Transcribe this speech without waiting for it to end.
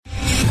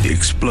The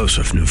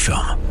explosive new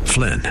film,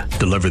 Flynn,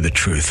 deliver the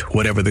truth,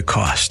 whatever the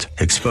cost,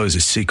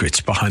 exposes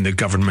secrets behind the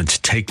government's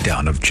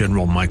takedown of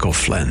General Michael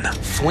Flynn.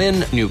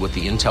 Flynn knew what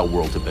the intel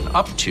world had been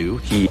up to.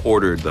 He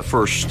ordered the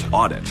first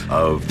audit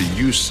of the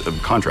use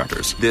of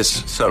contractors.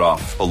 This set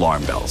off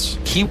alarm bells.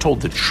 He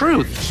told the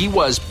truth. He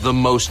was the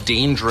most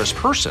dangerous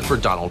person for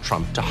Donald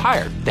Trump to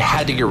hire. They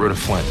had to get rid of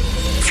Flynn.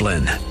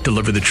 Flynn,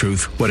 deliver the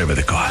truth, whatever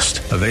the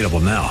cost. Available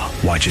now.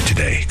 Watch it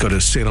today. Go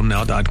to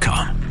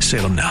salemnow.com.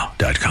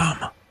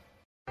 salemnow.com.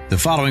 The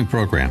following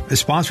program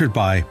is sponsored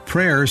by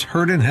Prayers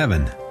Heard in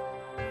Heaven.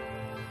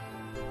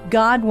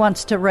 God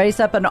wants to raise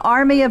up an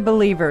army of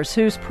believers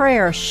whose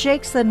prayer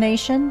shakes the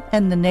nation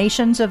and the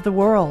nations of the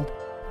world.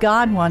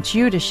 God wants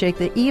you to shake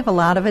the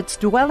evil out of its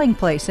dwelling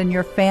place in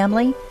your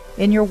family,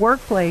 in your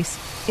workplace,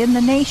 in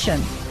the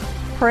nation.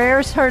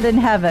 Prayers Heard in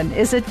Heaven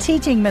is a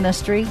teaching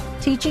ministry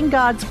teaching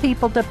God's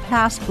people to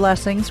pass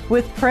blessings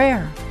with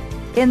prayer.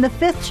 In the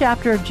 5th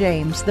chapter of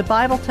James, the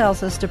Bible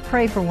tells us to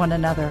pray for one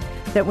another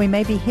that we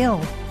may be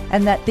healed,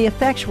 and that the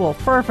effectual,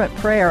 fervent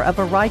prayer of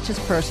a righteous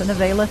person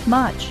availeth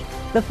much.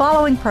 The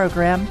following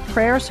program,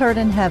 Prayers Heard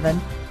in Heaven,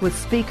 with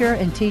speaker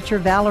and teacher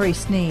Valerie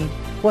Sneed,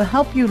 will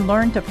help you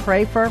learn to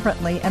pray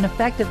fervently and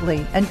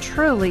effectively and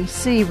truly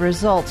see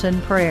results in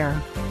prayer.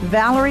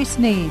 Valerie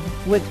Sneed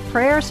with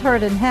Prayers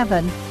Heard in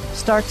Heaven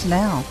starts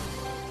now.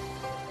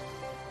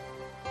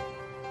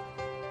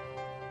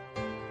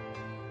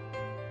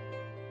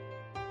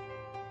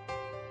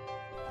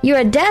 You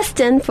are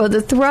destined for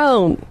the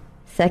throne.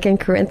 2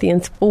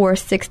 Corinthians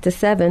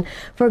 4:6-7.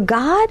 For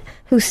God,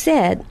 who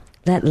said,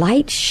 "Let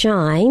light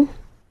shine,"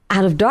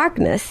 out of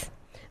darkness,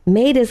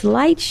 made his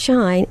light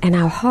shine in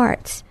our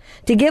hearts,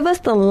 to give us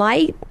the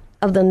light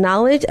of the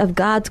knowledge of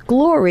God's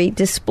glory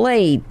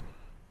displayed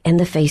in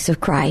the face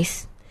of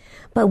Christ.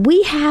 But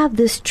we have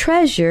this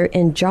treasure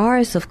in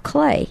jars of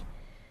clay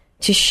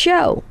to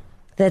show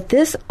that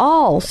this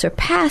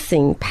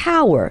all-surpassing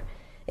power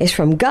is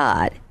from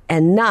God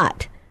and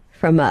not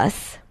from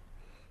us.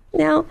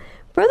 Now,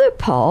 Brother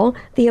Paul,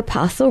 the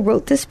apostle,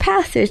 wrote this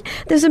passage.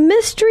 There's a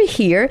mystery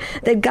here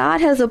that God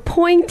has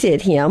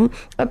appointed him,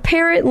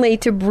 apparently,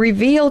 to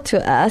reveal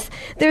to us.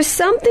 There's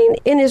something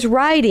in his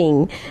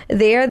writing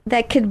there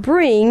that could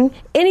bring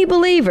any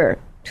believer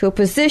to a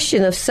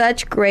position of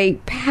such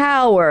great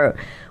power.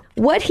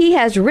 What he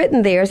has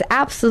written there is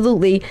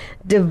absolutely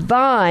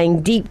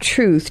divine, deep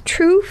truth,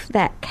 truth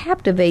that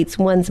captivates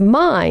one's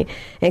mind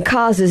and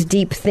causes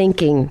deep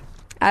thinking.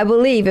 I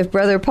believe if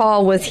Brother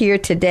Paul was here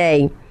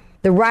today,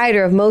 the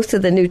writer of most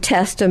of the New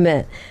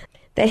Testament,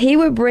 that he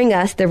would bring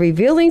us the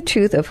revealing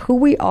truth of who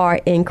we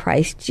are in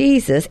Christ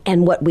Jesus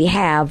and what we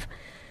have.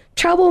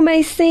 Trouble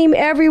may seem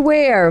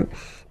everywhere,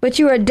 but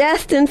you are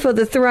destined for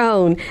the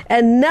throne,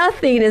 and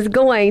nothing is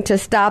going to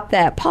stop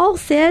that. Paul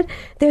said,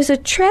 there's a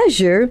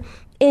treasure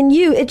in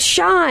you. It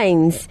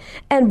shines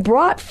and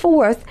brought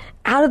forth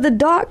out of the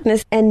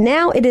darkness, and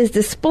now it is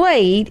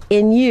displayed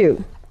in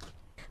you.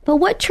 But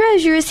what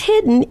treasure is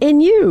hidden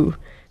in you?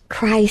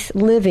 Christ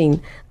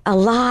living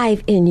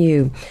alive in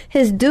you.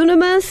 His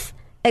dunamis,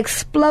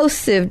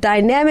 explosive,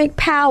 dynamic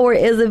power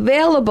is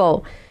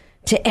available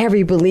to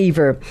every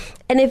believer.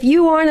 And if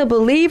you aren't a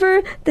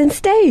believer, then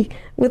stay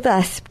with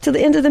us to the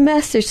end of the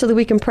message so that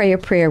we can pray a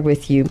prayer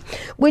with you.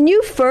 When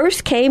you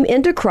first came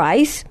into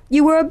Christ,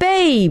 you were a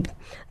babe.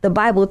 The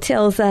Bible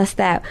tells us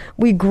that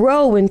we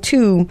grow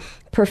into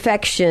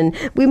perfection.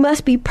 We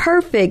must be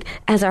perfect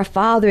as our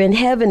Father in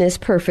heaven is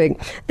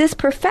perfect. This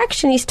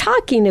perfection he's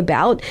talking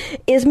about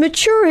is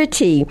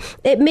maturity.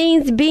 It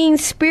means being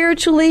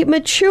spiritually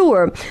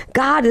mature.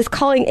 God is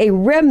calling a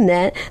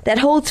remnant that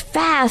holds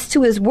fast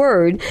to his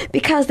word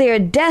because they are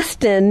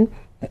destined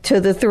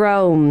to the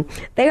throne.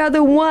 They are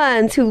the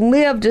ones who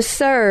live to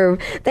serve.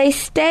 They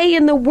stay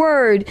in the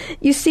word.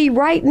 You see,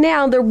 right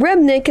now, the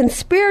remnant can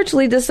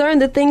spiritually discern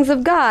the things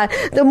of God.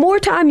 The more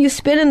time you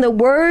spend in the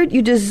word,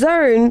 you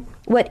discern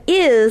what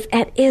is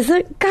and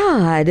isn't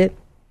God.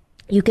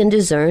 You can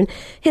discern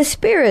his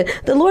spirit.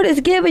 The Lord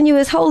has given you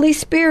his Holy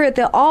Spirit,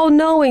 the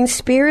all-knowing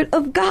Spirit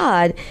of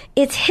God.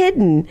 It's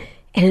hidden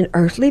in an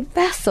earthly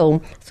vessel.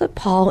 That's what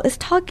Paul is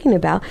talking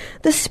about,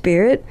 the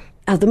Spirit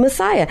of the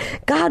Messiah.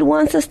 God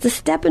wants us to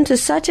step into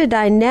such a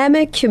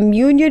dynamic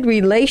communion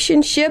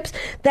relationships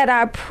that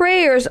our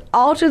prayers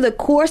alter the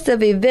course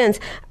of events.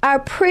 Our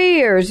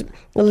prayers,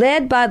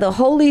 led by the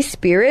Holy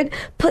Spirit,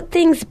 put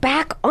things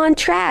back on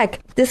track.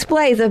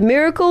 Displays of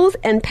miracles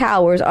and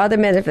powers are the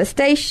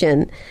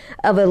manifestation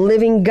of a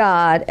living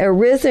God, a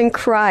risen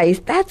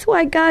Christ. That's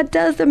why God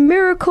does the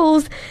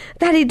miracles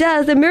that he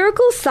does. The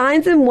miracles,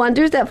 signs, and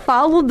wonders that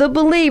follow the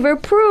believer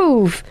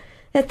prove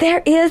that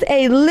there is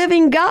a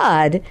living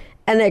God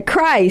and that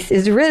Christ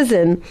is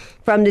risen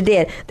from the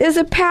dead. There's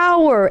a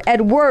power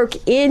at work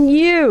in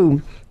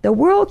you. The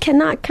world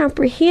cannot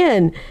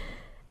comprehend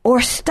or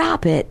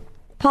stop it.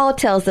 Paul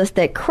tells us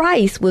that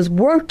Christ was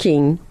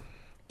working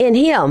in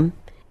him,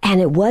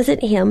 and it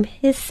wasn't him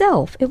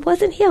himself. It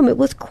wasn't him. It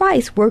was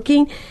Christ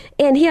working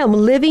in him,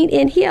 living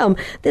in him.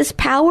 This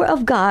power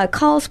of God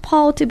caused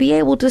Paul to be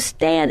able to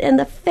stand in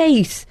the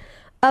face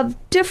of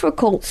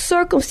difficult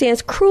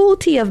circumstance,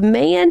 cruelty of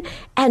man,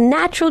 and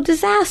natural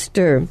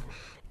disaster.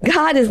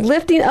 God is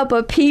lifting up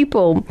a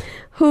people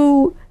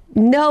who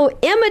know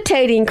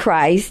imitating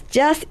Christ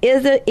just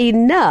isn't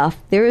enough.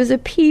 There is a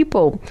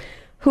people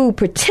who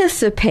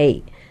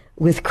participate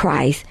with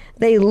Christ.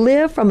 They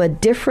live from a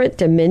different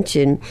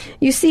dimension.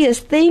 You see, as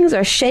things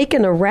are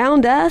shaken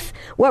around us,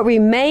 what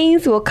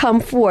remains will come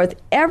forth.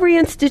 Every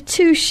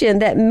institution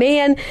that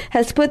man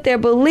has put their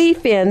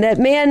belief in, that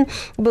man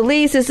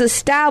believes is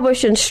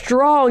established and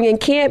strong and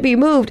can't be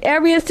moved,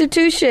 every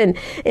institution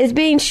is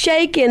being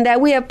shaken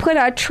that we have put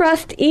our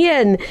trust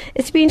in.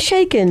 It's being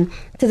shaken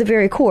to the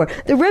very core.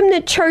 The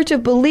remnant church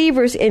of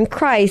believers in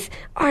Christ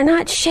are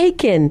not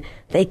shaken.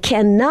 They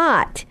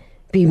cannot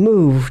be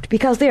moved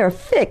because they are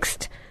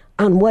fixed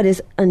on what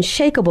is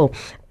unshakable.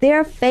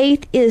 Their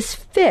faith is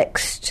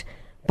fixed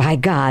by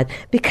God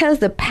because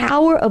the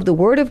power of the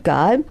Word of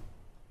God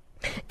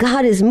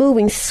is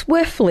moving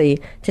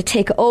swiftly to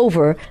take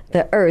over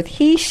the earth.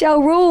 He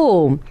shall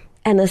rule,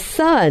 and a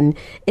son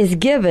is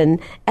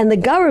given, and the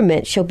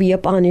government shall be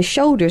upon his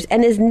shoulders,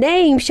 and his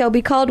name shall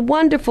be called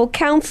Wonderful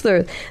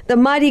Counselor, the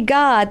Mighty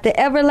God, the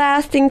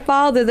Everlasting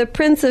Father, the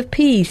Prince of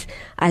Peace.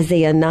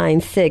 Isaiah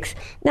 9:6.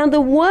 Now the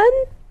one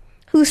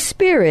whose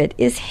spirit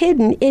is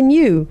hidden in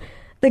you,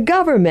 the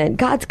government,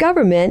 God's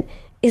government,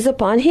 is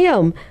upon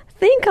him.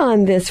 Think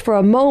on this for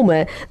a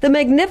moment. The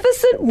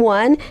Magnificent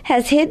One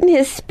has hidden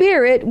his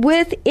spirit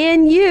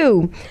within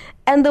you,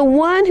 and the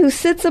one who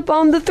sits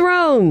upon the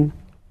throne,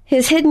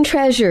 his hidden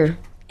treasure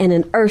in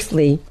an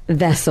earthly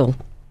vessel.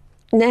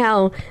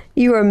 Now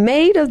you are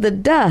made of the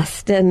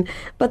dust,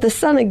 but the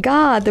Son of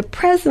God, the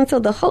presence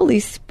of the Holy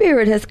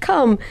Spirit has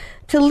come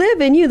to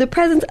live in you, the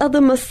presence of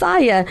the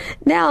Messiah.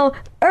 Now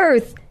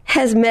earth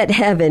has met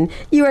heaven.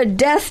 You are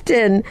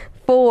destined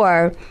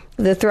for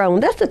the throne.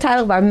 That's the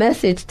title of our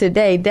message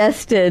today,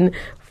 Destined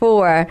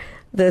for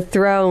the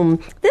Throne.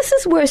 This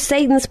is where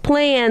Satan's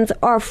plans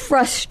are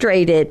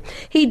frustrated.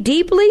 He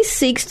deeply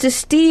seeks to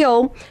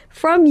steal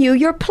from you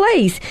your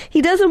place.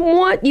 He doesn't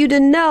want you to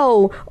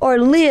know or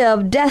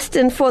live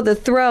destined for the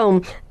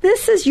throne.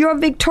 This is your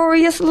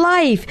victorious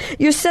life.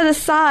 You're set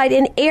aside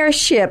in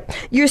heirship.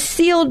 You're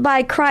sealed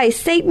by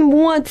Christ. Satan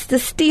wants to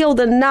steal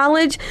the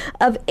knowledge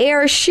of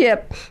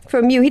heirship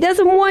from you. He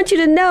doesn't want you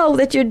to know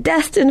that you're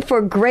destined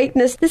for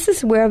greatness. This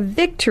is where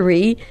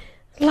victory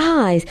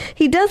lies.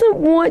 He doesn't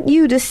want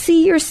you to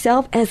see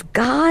yourself as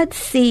God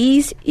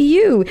sees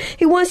you.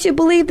 He wants you to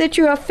believe that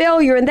you're a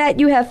failure and that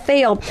you have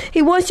failed.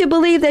 He wants you to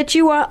believe that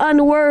you are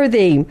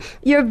unworthy.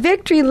 Your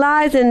victory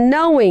lies in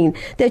knowing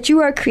that you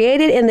are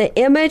created in the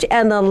image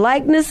and the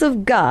likeness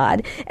of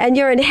God, and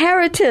your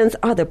inheritance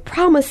are the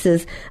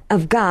promises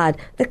of God,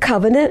 the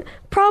covenant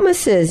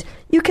promises.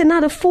 You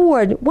cannot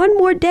afford one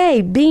more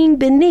day being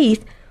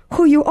beneath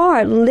who you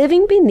are,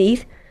 living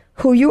beneath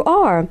who you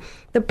are.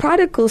 The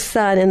prodigal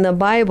son in the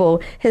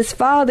Bible, his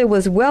father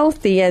was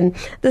wealthy, and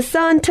the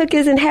son took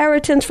his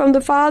inheritance from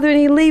the father, and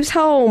he leaves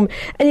home,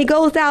 and he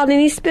goes out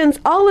and he spends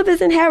all of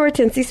his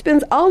inheritance. He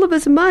spends all of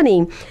his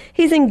money.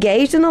 He's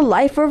engaged in a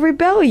life of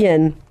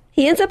rebellion.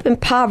 He ends up in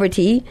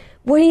poverty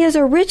when he is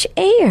a rich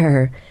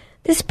heir.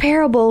 This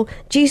parable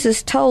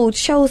Jesus told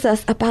shows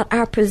us about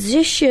our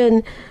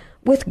position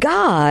with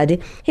God.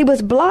 He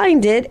was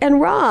blinded and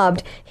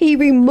robbed. He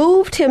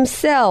removed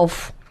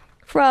himself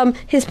from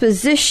his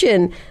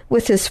position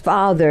with his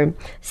father.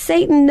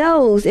 Satan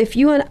knows if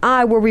you and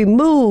I were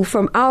removed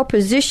from our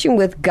position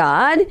with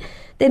God,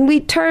 then we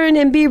turn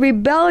and be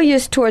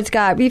rebellious towards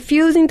God,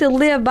 refusing to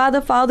live by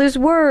the Father's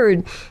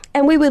word.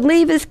 And we would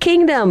leave his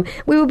kingdom.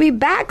 We would be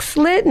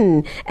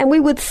backslidden, and we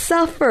would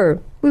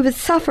suffer. We would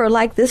suffer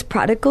like this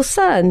prodigal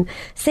son.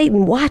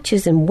 Satan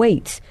watches and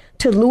waits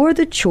to lure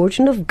the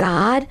children of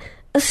God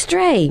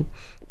astray.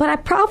 But I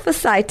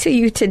prophesy to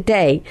you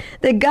today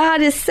that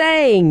God is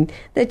saying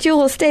that you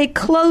will stay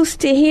close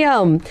to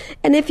him.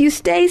 And if you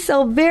stay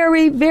so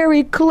very,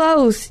 very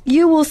close,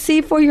 you will see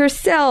for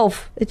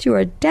yourself that you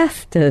are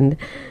destined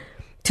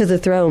to the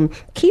throne.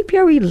 Keep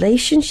your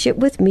relationship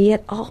with me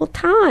at all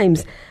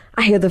times.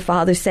 I hear the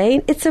Father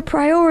saying it's a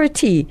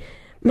priority.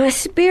 My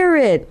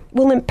Spirit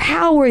will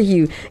empower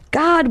you.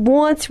 God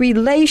wants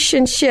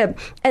relationship,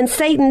 and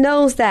Satan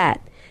knows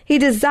that. He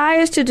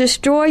desires to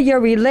destroy your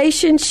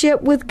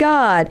relationship with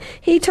God.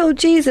 He told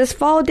Jesus,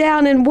 fall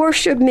down and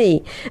worship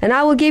me, and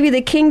I will give you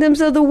the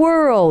kingdoms of the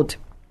world.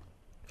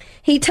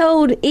 He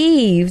told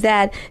Eve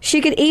that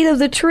she could eat of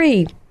the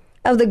tree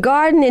of the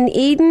garden in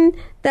Eden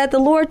that the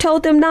Lord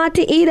told them not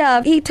to eat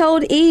of. He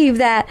told Eve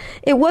that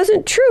it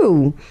wasn't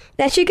true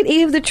that she could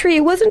eat of the tree.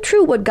 It wasn't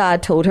true what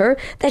God told her,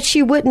 that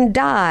she wouldn't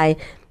die.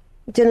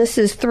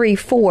 Genesis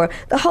 3:4.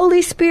 The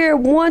Holy Spirit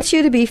wants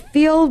you to be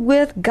filled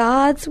with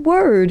God's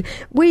word.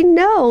 We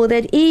know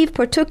that Eve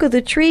partook of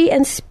the tree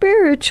and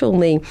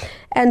spiritually,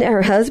 and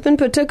her husband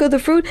partook of the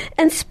fruit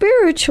and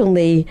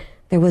spiritually.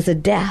 There was a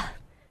death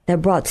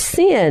that brought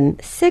sin,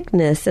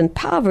 sickness, and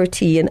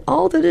poverty and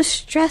all the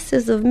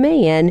distresses of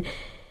man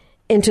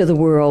into the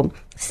world.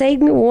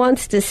 Satan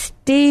wants to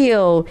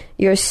steal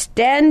your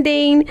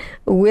standing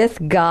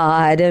with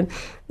God.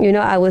 You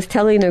know, I was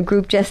telling a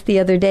group just the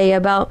other day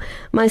about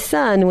my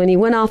son when he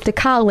went off to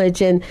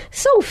college, and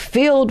so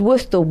filled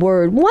with the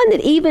Word, one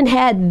that even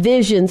had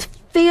visions,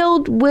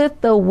 filled with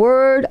the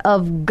Word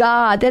of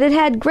God, that it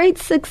had great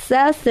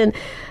success in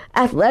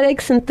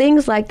athletics and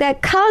things like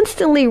that,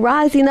 constantly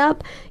rising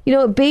up, you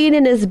know, being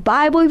in his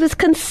Bible. He was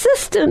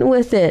consistent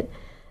with it.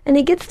 And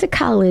he gets to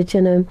college,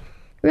 and a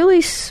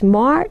really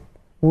smart,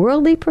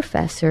 worldly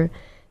professor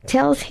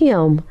tells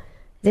him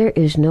there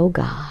is no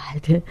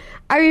God.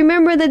 I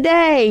remember the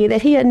day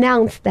that he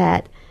announced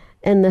that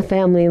in the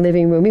family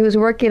living room. He was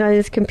working on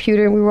his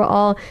computer, and we were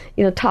all,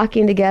 you know,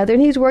 talking together,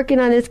 and he's working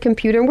on his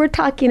computer, and we're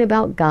talking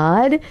about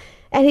God.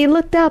 And he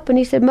looked up and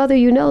he said, "Mother,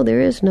 you know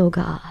there is no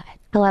God."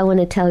 Well, I want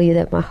to tell you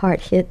that my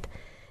heart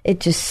it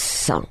just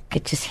sunk.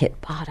 It just hit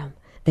bottom.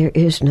 There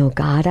is no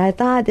God. I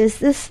thought, is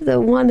this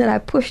the one that I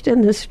pushed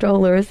in the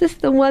stroller? Is this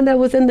the one that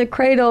was in the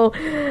cradle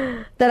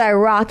that I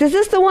rocked? Is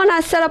this the one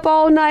I sat up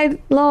all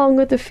night long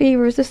with the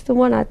fever? Is this the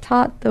one I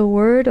taught the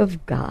Word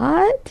of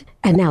God?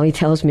 And now he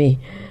tells me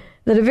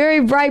that a very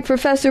bright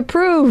professor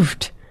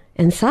proved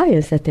in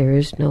science that there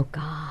is no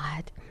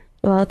God.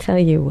 Well, I'll tell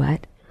you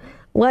what.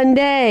 One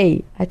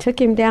day, I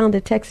took him down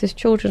to Texas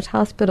Children's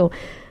Hospital.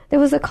 There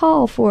was a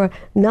call for a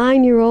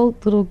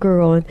 9-year-old little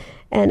girl,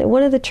 and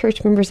one of the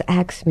church members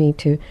asked me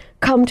to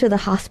come to the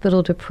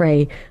hospital to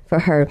pray for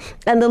her.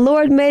 And the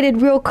Lord made it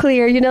real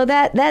clear. You know,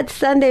 that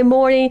Sunday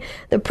morning,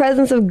 the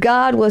presence of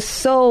God was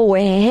so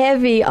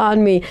heavy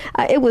on me.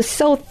 It was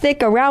so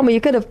thick around me.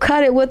 You could have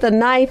cut it with a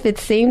knife, it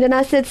seemed. And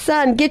I said,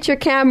 "Son, get your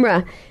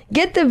camera.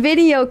 Get the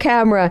video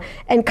camera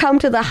and come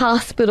to the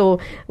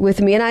hospital with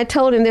me." And I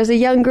told him, there's a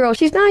young girl.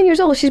 She's 9 years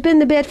old. She's been in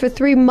the bed for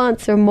 3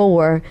 months or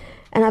more.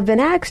 And I've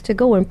been asked to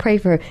go and pray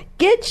for her.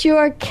 Get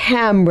your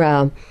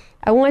camera.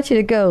 I want you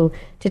to go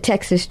to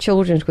Texas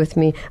Children's with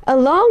me. A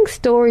long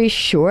story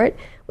short,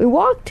 we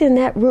walked in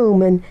that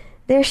room, and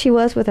there she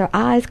was with her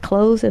eyes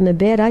closed in the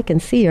bed. I can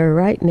see her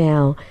right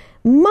now.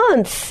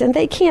 Months, and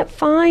they can't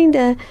find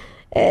a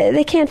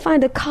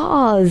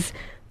cause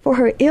for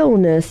her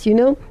illness, you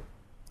know.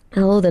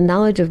 Oh, the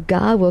knowledge of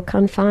God will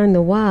confine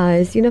the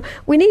wise. You know,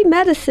 we need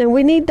medicine.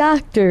 We need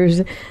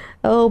doctors.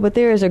 Oh, but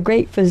there is a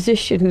great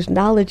physician whose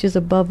knowledge is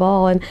above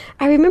all. And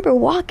I remember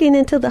walking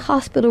into the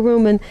hospital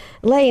room and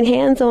laying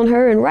hands on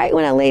her. And right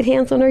when I laid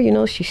hands on her, you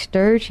know, she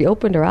stirred. She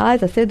opened her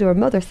eyes. I said to her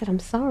mother, I said, "I'm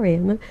sorry.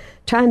 I'm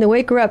trying to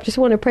wake her up. Just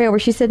want to pray over."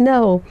 She said,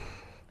 "No.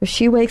 If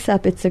she wakes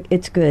up,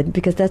 it's good,"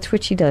 because that's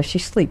what she does. She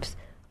sleeps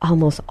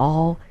almost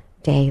all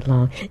day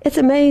long. It's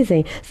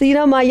amazing. So, you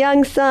know, my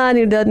young son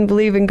who doesn't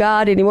believe in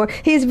God anymore,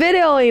 he's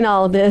videoing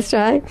all this,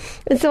 right?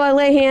 And so I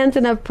lay hands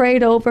and I've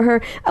prayed over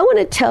her. I want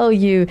to tell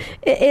you,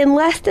 in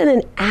less than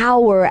an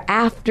hour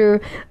after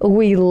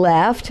we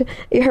left,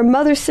 her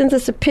mother sends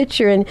us a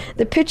picture, and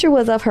the picture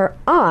was of her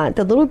aunt.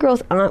 The little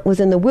girl's aunt was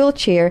in the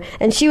wheelchair,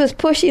 and she was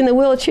pushing the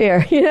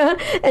wheelchair, you know,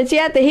 and she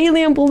had the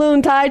helium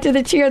balloon tied to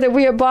the chair that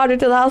we had brought her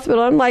to the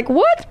hospital. I'm like,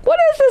 what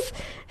is this?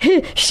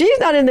 She's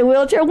not in the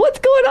wheelchair. What's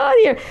going on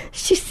here?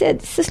 She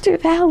said, "Sister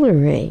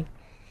Valerie,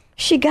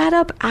 she got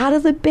up out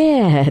of the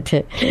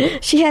bed.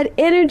 She had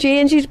energy,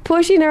 and she's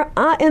pushing her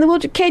aunt in the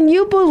wheelchair. Can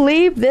you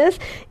believe this?"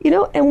 You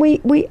know, and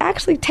we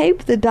actually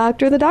taped the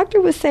doctor. The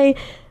doctor was saying,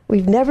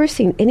 "We've never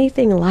seen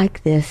anything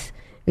like this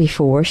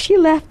before." She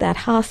left that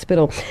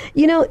hospital.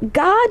 You know,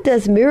 God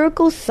does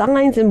miracles,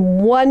 signs,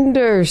 and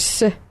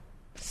wonders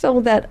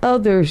so that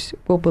others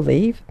will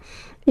believe.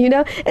 You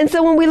know, and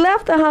so when we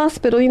left the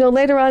hospital, you know,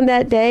 later on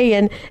that day,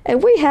 and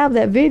we have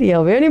that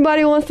video. If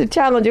anybody wants to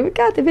challenge it, we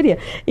got the video,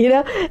 you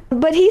know.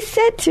 But he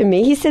said to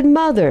me, he said,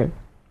 "Mother,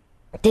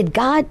 did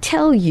God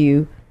tell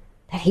you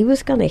that he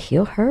was going to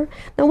heal her?"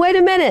 Now, wait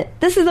a minute.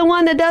 This is the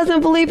one that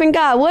doesn't believe in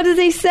God. What is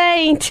he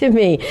saying to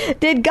me?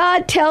 Did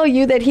God tell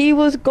you that he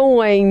was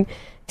going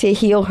to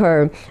heal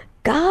her?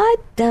 God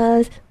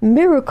does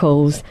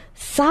miracles,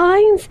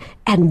 signs,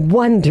 and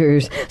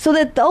wonders so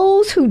that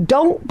those who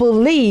don't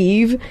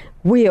believe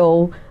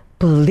will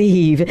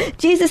believe.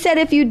 Jesus said,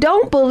 if you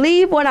don't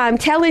believe what I'm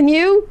telling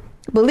you,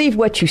 believe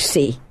what you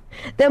see.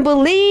 Then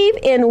believe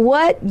in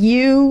what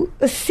you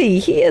see.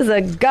 He is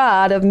a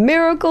God of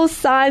miracles,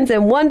 signs,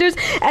 and wonders.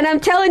 And I'm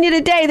telling you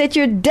today that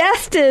you're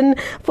destined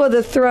for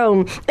the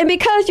throne. And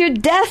because you're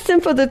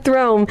destined for the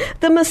throne,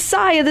 the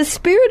Messiah, the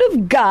Spirit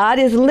of God,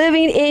 is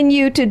living in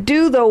you to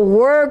do the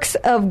works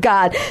of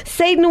God.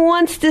 Satan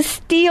wants to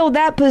steal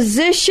that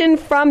position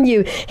from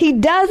you. He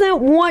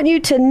doesn't want you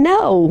to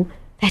know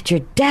that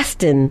you're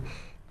destined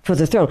for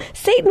the throne.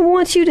 Satan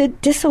wants you to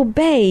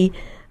disobey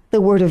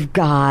the Word of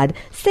God.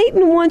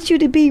 Satan wants you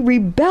to be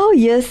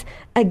rebellious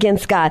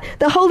against God.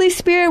 The Holy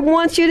Spirit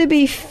wants you to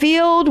be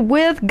filled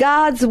with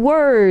God's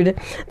Word.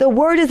 The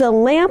Word is a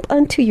lamp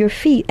unto your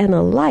feet and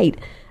a light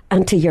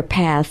unto your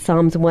path.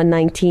 Psalms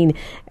 119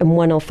 and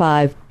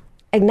 105.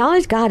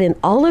 Acknowledge God in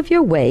all of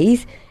your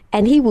ways,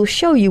 and he will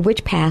show you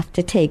which path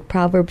to take.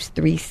 Proverbs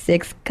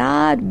 3:6.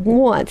 God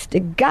wants to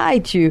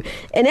guide you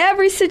in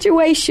every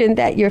situation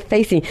that you're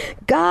facing.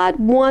 God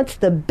wants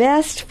the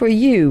best for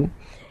you,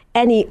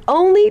 and he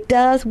only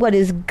does what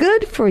is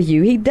good for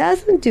you. He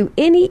doesn't do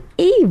any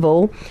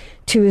evil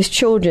to his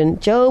children.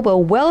 Job, a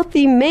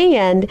wealthy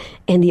man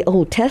in the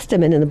Old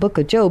Testament, in the book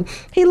of Job,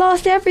 he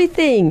lost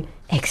everything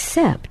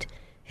except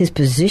his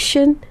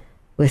position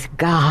with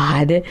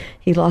God.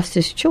 He lost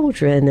his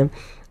children.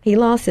 He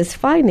lost his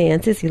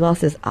finances. He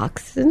lost his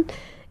oxen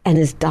and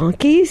his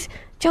donkeys.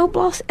 Job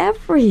lost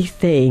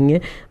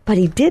everything, but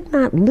he did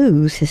not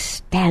lose his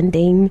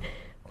standing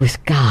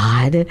with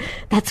God.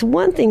 That's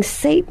one thing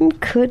Satan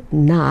could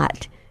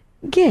not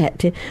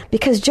get,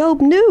 because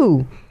Job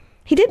knew.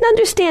 He didn't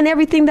understand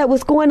everything that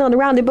was going on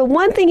around him, but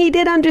one thing he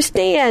did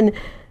understand: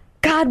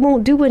 God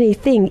won't do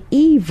anything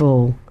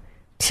evil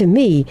to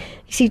me.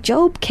 You see,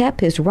 Job kept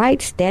his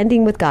right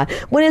standing with God.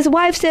 When his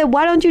wife said,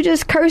 "Why don't you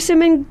just curse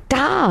him and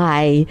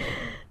die?"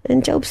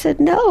 And Job said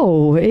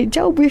no.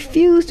 Job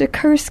refused to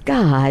curse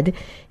God.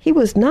 He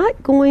was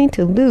not going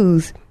to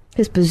lose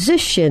his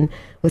position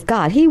with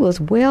God. He was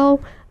well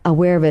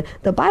aware of it.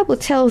 The Bible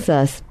tells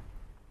us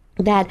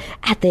that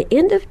at the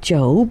end of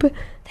Job,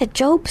 that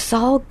Job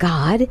saw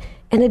God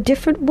in a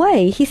different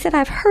way. He said,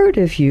 "I've heard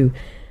of you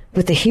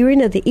with the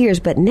hearing of the ears,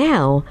 but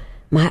now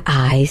my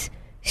eyes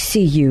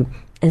see you."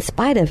 In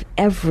spite of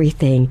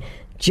everything,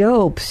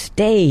 Job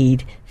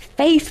stayed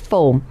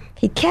faithful.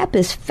 He kept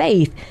his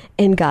faith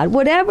in God.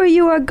 Whatever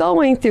you are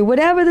going through,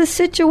 whatever the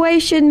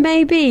situation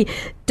may be,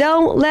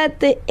 don't let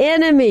the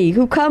enemy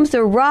who comes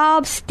to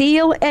rob,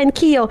 steal, and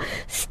kill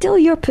steal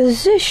your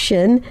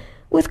position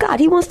with God.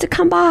 He wants to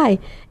come by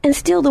and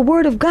steal the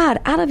word of God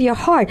out of your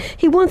heart.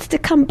 He wants to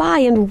come by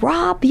and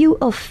rob you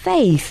of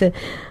faith.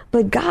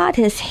 But God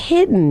has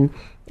hidden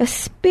a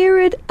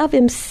spirit of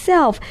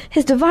himself,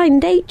 his divine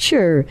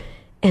nature,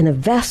 in a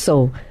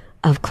vessel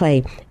of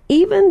clay.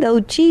 Even though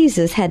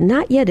Jesus had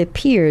not yet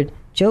appeared,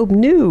 Job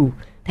knew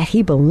that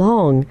he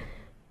belonged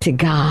to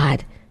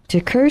God.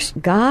 To curse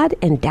God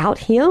and doubt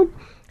him,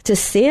 to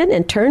sin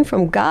and turn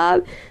from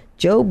God,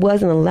 Job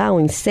wasn't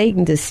allowing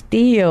Satan to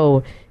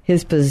steal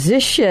his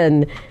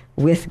position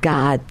with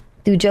God.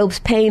 Through Job's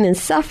pain and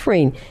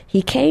suffering,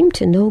 he came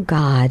to know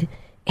God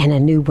in a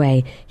new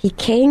way. He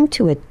came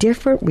to a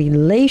different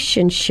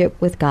relationship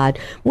with God.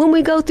 When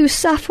we go through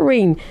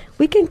suffering,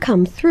 we can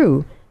come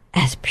through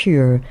as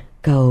pure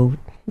gold.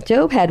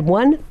 Job had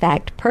one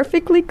fact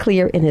perfectly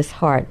clear in his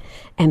heart,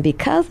 and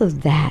because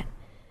of that,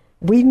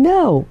 we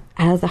know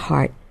out of the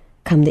heart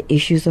come the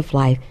issues of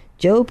life.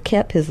 Job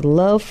kept his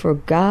love for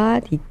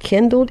God. He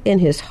kindled in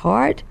his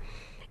heart,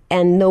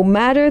 and no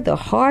matter the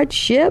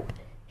hardship,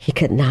 he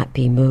could not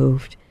be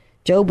moved.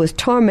 Job was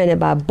tormented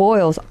by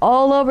boils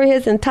all over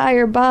his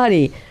entire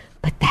body,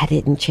 but that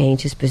didn't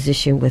change his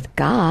position with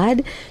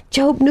God.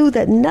 Job knew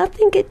that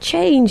nothing could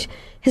change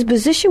his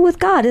position with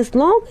God as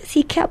long as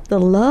he kept the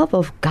love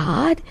of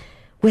God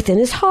within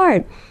his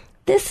heart.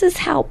 This is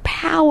how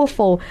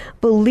powerful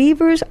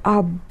believers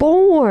are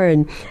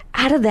born.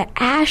 Out of the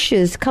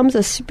ashes comes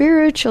a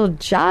spiritual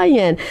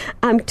giant.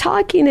 I'm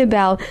talking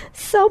about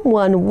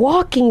someone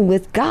walking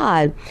with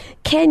God.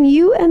 Can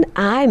you and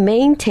I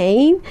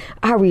maintain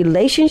our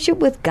relationship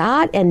with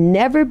God and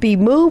never be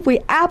moved?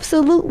 We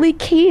absolutely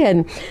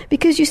can.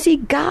 Because you see,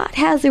 God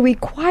has a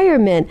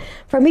requirement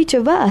from each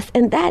of us,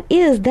 and that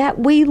is that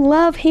we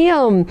love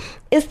him.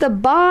 It's the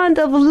bond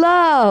of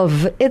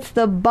love. It's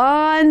the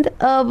bond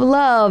of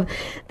love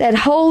that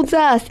holds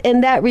us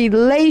in that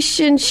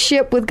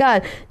relationship with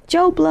God.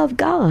 Job loved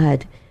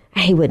God,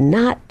 and he would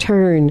not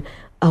turn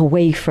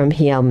away from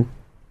him.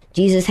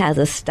 Jesus has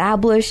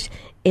established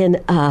in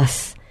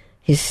us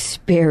his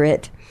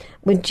spirit.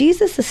 When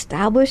Jesus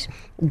established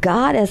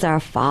God as our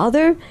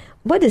Father,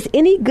 what does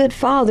any good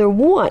father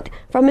want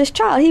from his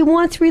child? He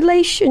wants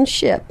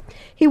relationship.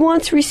 He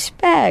wants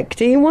respect.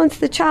 He wants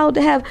the child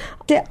to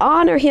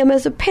honor him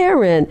as a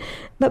parent.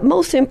 But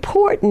most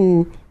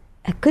important,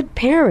 a good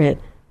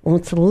parent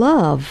wants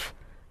love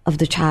of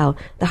the child.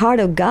 The heart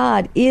of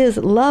God is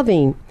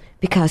loving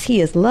because he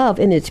is love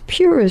in its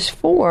purest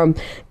form.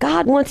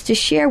 God wants to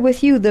share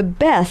with you the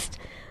best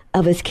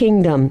of his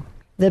kingdom,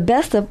 the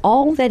best of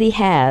all that he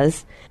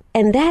has,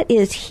 and that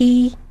is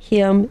he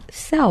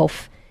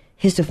himself,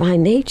 his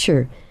divine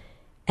nature.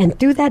 And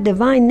through that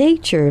divine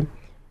nature,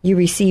 you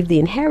receive the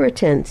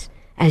inheritance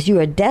as you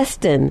are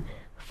destined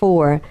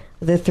for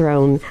the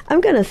throne.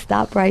 I'm going to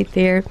stop right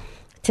there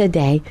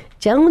today.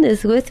 Joan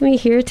is with me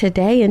here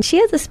today, and she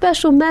has a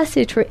special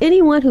message for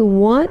anyone who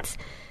wants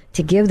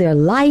to give their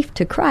life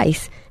to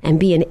Christ and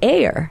be an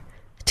heir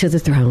to the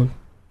throne.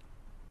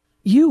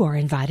 You are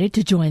invited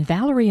to join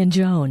Valerie and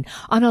Joan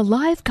on a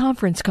live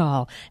conference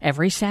call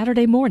every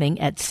Saturday morning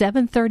at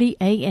 7:30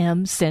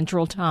 a.m.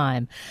 Central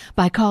Time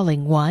by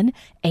calling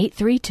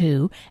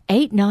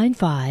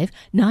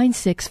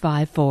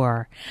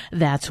 1-832-895-9654.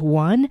 That's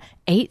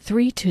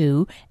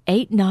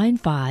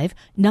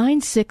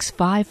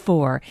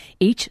 1-832-895-9654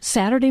 each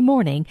Saturday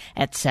morning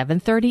at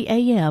 7:30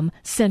 a.m.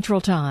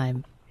 Central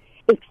Time.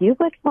 If you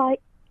would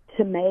like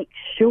to make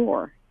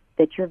sure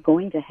that you're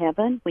going to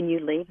heaven when you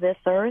leave this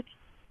earth,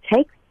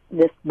 take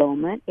this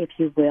moment, if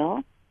you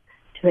will,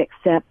 to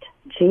accept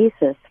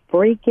Jesus'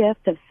 free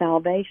gift of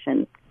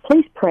salvation.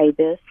 Please pray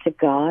this to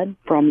God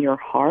from your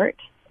heart.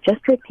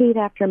 Just repeat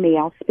after me.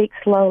 I'll speak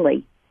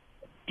slowly.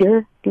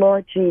 Dear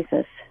Lord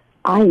Jesus,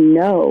 I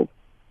know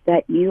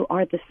that you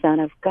are the Son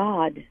of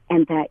God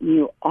and that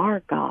you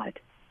are God.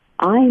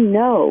 I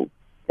know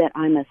that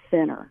I'm a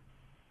sinner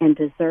and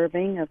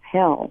deserving of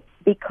hell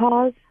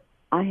because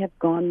I have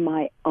gone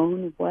my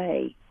own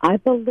way. I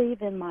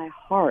believe in my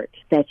heart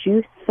that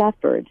you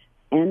suffered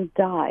and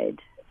died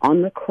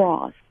on the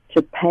cross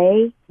to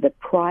pay the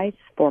price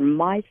for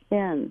my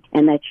sins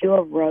and that you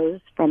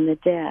arose from the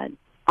dead.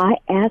 I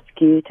ask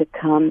you to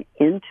come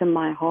into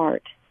my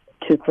heart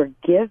to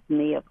forgive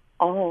me of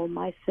all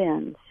my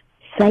sins.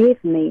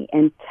 Save me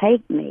and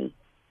take me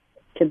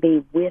to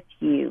be with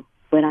you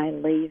when I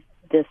leave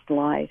this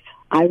life.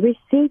 I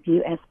receive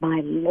you as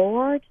my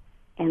Lord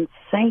and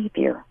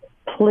Savior.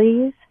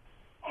 Please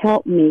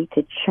help me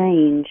to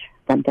change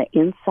from the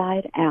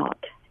inside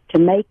out, to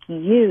make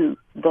you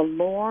the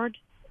Lord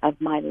of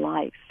my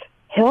life.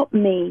 Help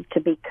me to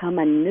become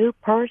a new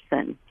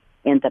person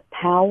in the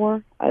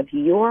power of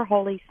your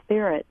Holy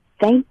Spirit.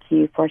 Thank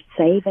you for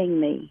saving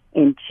me.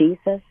 In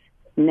Jesus'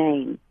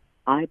 name,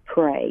 I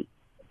pray.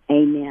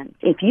 Amen.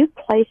 If you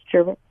placed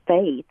your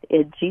faith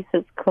in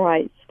Jesus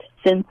Christ,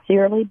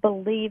 sincerely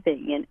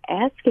believing and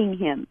asking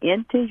him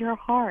into your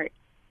heart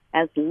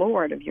as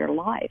Lord of your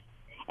life,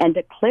 and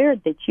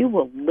declared that you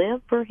will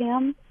live for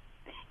him,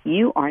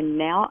 you are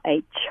now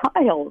a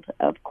child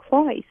of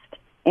Christ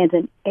and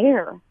an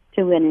heir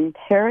to an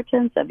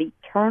inheritance of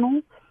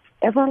eternal,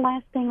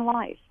 everlasting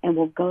life, and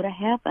will go to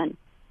heaven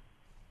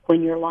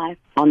when your life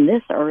on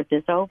this earth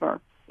is over.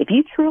 If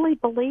you truly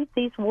believe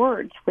these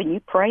words when you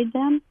prayed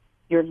them,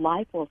 your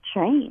life will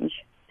change.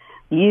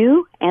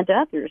 You and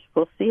others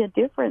will see a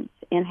difference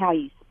in how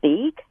you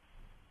speak,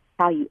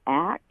 how you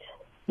act.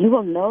 You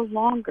will no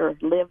longer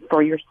live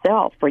for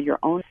yourself, for your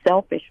own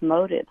selfish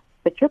motives,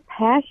 but your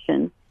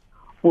passion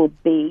will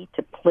be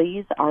to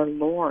please our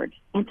Lord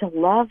and to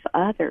love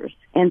others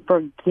and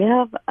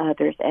forgive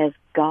others as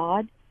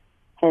God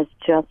has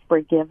just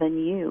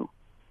forgiven you.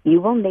 You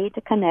will need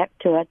to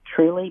connect to a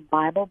truly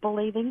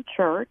Bible-believing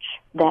church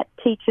that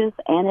teaches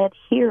and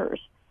adheres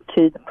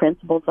to the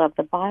principles of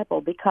the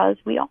Bible, because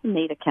we all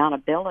need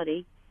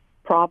accountability.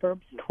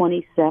 Proverbs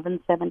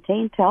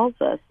 27:17 tells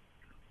us,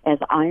 as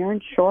iron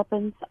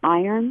sharpens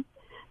iron,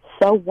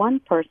 so one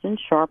person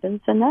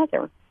sharpens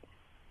another.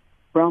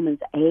 Romans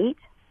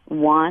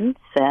 8:1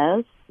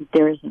 says,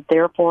 there is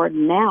therefore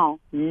now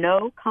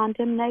no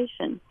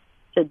condemnation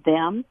to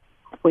them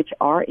which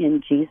are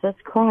in Jesus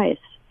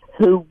Christ,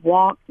 who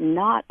walk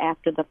not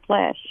after the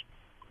flesh,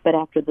 but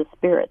after the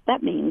Spirit.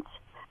 That means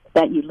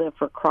that you live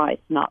for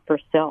Christ, not for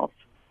self.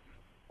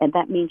 And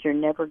that means you're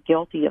never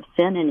guilty of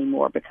sin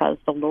anymore because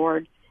the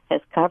Lord has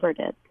covered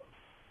it.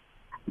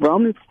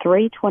 Romans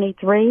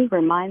 3:23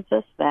 reminds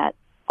us that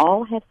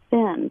all have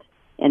sinned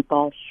and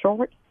fall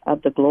short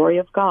of the glory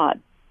of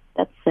God.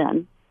 That's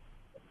sin.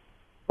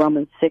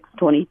 Romans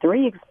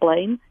 6:23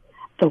 explains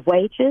the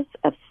wages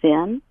of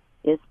sin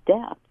is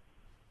death,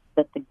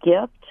 but the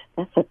gift,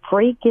 that's a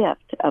free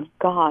gift of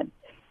God,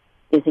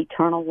 is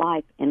eternal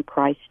life in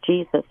Christ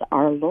Jesus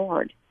our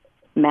Lord.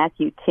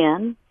 Matthew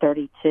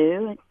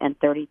 10:32 and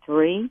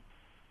 33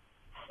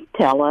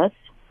 tell us,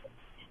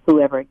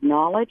 whoever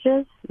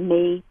acknowledges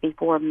me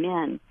before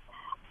men,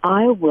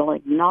 I will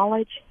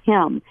acknowledge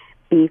him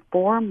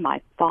before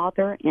my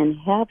Father in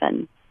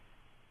heaven.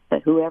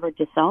 But whoever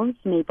disowns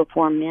me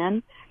before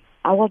men,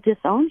 I will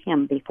disown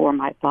him before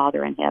my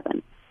Father in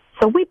heaven.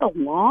 So we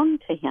belong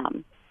to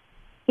him.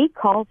 He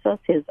calls us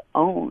his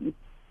own.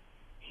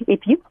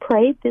 If you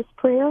prayed this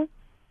prayer,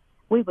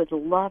 we would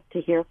love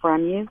to hear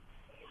from you.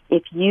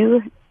 If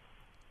you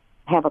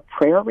have a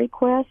prayer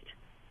request,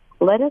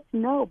 let us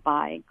know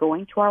by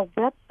going to our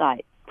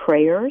website,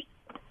 Prayers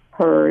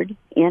Heard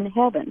in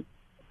Heaven.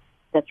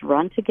 That's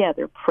run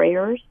together,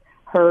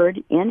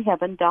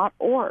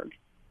 prayersheardinheaven.org.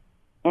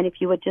 And if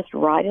you would just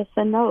write us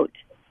a note,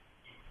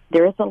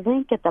 there is a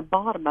link at the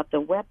bottom of the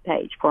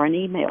webpage for an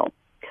email.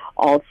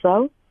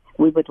 Also,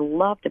 we would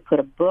love to put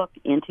a book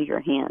into your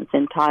hands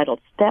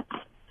entitled Steps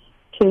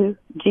to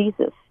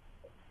Jesus.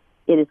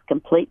 It is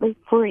completely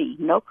free,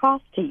 no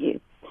cost to you.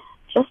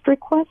 Just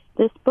request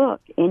this book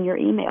in your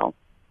email.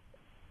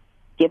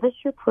 Give us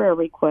your prayer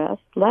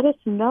request. Let us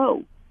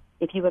know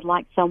if you would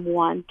like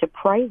someone to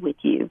pray with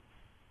you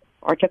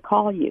or to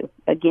call you.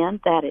 Again,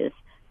 that is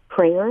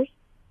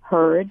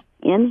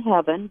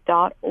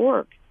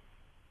prayersheardinheaven.org.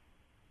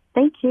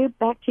 Thank you.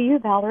 Back to you,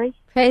 Valerie.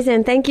 Praise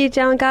and thank you,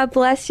 Joan. God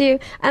bless you.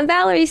 I'm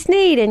Valerie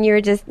Sneed, and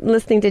you're just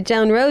listening to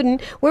Joan Roden.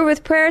 We're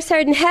with Prayers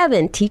Heard in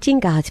Heaven, teaching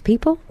God's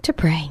people to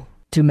pray.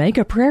 To make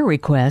a prayer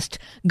request,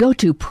 go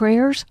to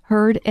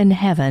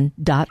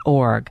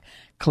prayersheardinheaven.org.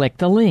 Click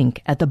the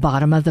link at the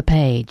bottom of the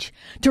page.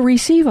 To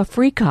receive a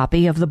free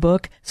copy of the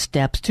book,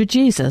 Steps to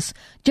Jesus,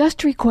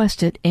 just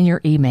request it in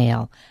your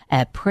email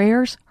at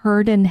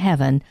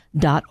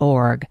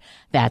prayersheardinheaven.org.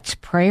 That's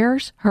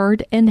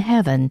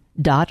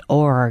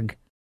prayersheardinheaven.org.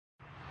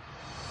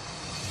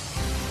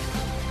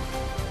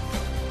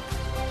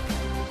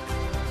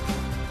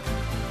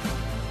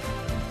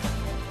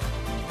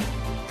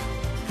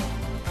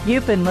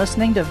 You've been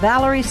listening to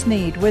Valerie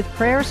Sneed with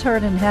Prayers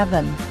Heard in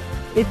Heaven.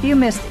 If you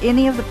missed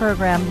any of the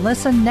program,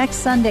 listen next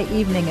Sunday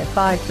evening at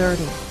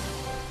 5:30.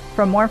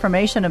 For more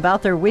information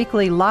about their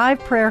weekly live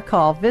prayer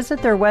call,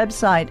 visit their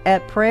website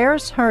at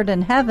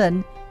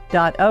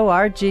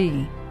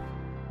prayersheardinheaven.org.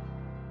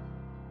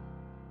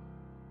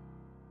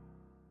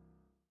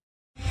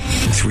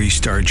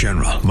 Three-star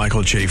General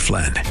Michael J.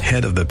 Flynn,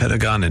 head of the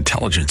Pentagon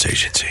Intelligence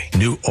Agency,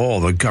 knew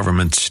all the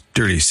government's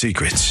dirty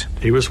secrets.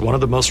 He was one of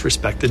the most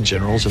respected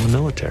generals in the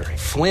military.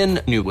 Flynn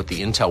knew what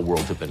the intel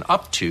world had been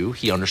up to.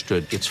 He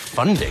understood its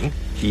funding.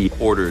 He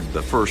ordered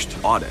the first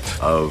audit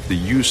of the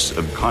use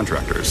of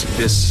contractors.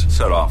 This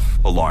set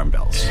off alarm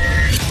bells.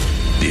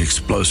 The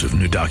explosive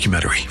new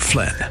documentary,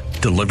 Flynn,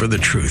 Deliver the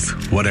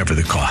Truth, Whatever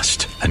the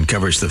Cost,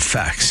 uncovers the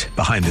facts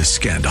behind this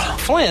scandal.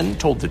 Flynn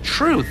told the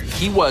truth.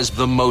 He was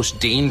the most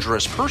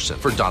dangerous person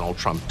for Donald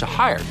Trump to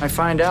hire. I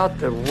find out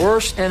the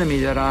worst enemy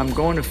that I'm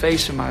going to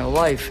face in my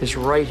life is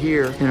right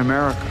here in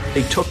America.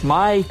 They took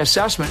my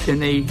assessment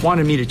and they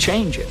wanted me to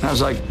change it. And I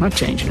was like, I'm not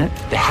changing it.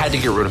 They had to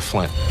get rid of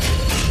Flynn.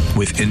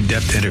 With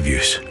in-depth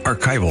interviews,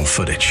 archival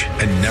footage,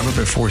 and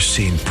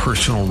never-before-seen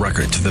personal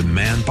records of the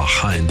man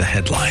behind the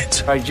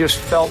headlines. I just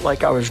felt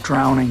like I was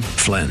drowning.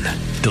 Flynn,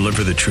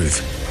 Deliver the Truth,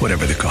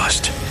 Whatever the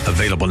Cost.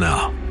 Available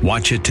now.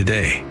 Watch it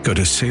today. Go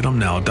to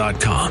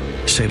salemnow.com.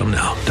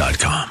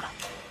 salemnow.com.